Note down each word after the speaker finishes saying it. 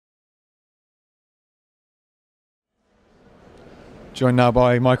Joined now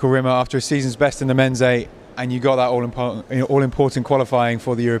by Michael Rimmer after a season's best in the men's 8, and you got that all-important qualifying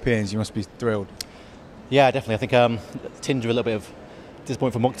for the Europeans. You must be thrilled. Yeah, definitely. I think tinge of a little bit of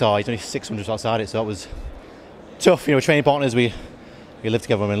disappointment for Mukhtar. He's only 600 outside it, so that was tough. You know, training partners, we lived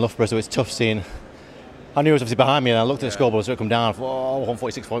together in Loughborough, so it's tough seeing. I knew he was obviously behind me, and I looked at the scoreboard, so it come down. I thought,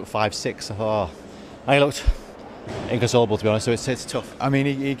 146.56. And he looked inconsolable, to be honest. So it's tough. I mean,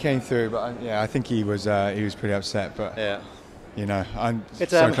 he came through, but I think he was pretty upset. But yeah. You know, I'm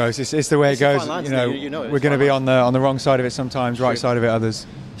so close. It's the way it goes. We're going to be on the wrong side of it sometimes, right side of it others.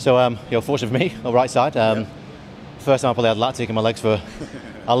 So, fortunate for me, on the right side. First time I probably had lactic in my legs for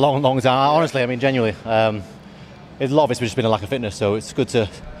a long time. Honestly, I mean, genuinely. A lot of it's just been a lack of fitness, so it's good to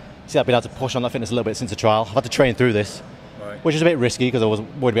see I've been able to push on that fitness a little bit since the trial. I've had to train through this, which is a bit risky because I was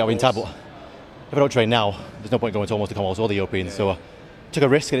worried about being tabbed. If I don't train now, there's no point going to almost the Commonwealths or the Europeans. So took a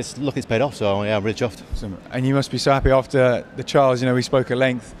risk, and it's paid off. So yeah, I'm really chuffed. And you must be so happy after the trials. You know, we spoke at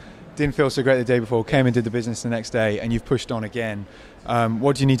length. Didn't feel so great the day before. Came and did the business the next day, and you've pushed on again.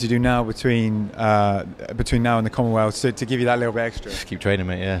 What do you need to do now between now and the Commonwealths to give you that little bit extra? Just keep training,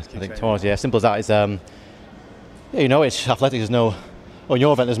 mate. Yeah, I think tomorrow. Simple as that. It's it's athletics. There's no. On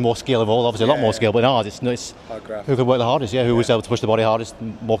your event, there's more skill involved. Obviously, a lot more skill, but in ours, it's who can work the hardest. Yeah, who was able to push the body hardest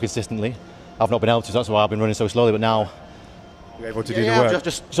more consistently. I've not been able to. So that's why I've been running so slowly. But now. You're able to do the work. I've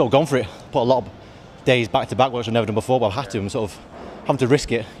just sort of gone for it. Put a lot of days back to back, which I've never done before, but I've had to. I'm sort of having to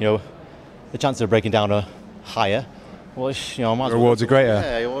risk it. You know, the chances of breaking down are higher. Well, the rewards are greater.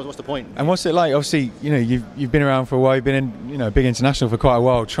 Yeah, what's the point? And what's it like? Obviously, you know, you've been around for a while. You've been in, big international for quite a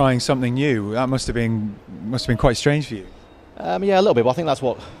while. Trying something new, that must have been quite strange for you. Yeah, a little bit. But I think that's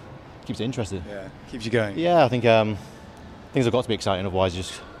what keeps it interesting. Yeah, keeps you going. Yeah, I think things have got to be exciting. Otherwise, you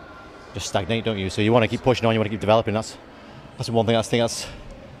just stagnate, don't you? So you want to keep pushing on. You want to keep developing. That's one thing that's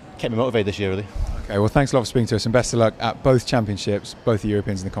kept me motivated this year, really. Okay, well, thanks a lot for speaking to us, and best of luck at both championships, both the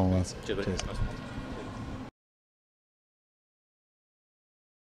Europeans and the Commonwealths. Cheers.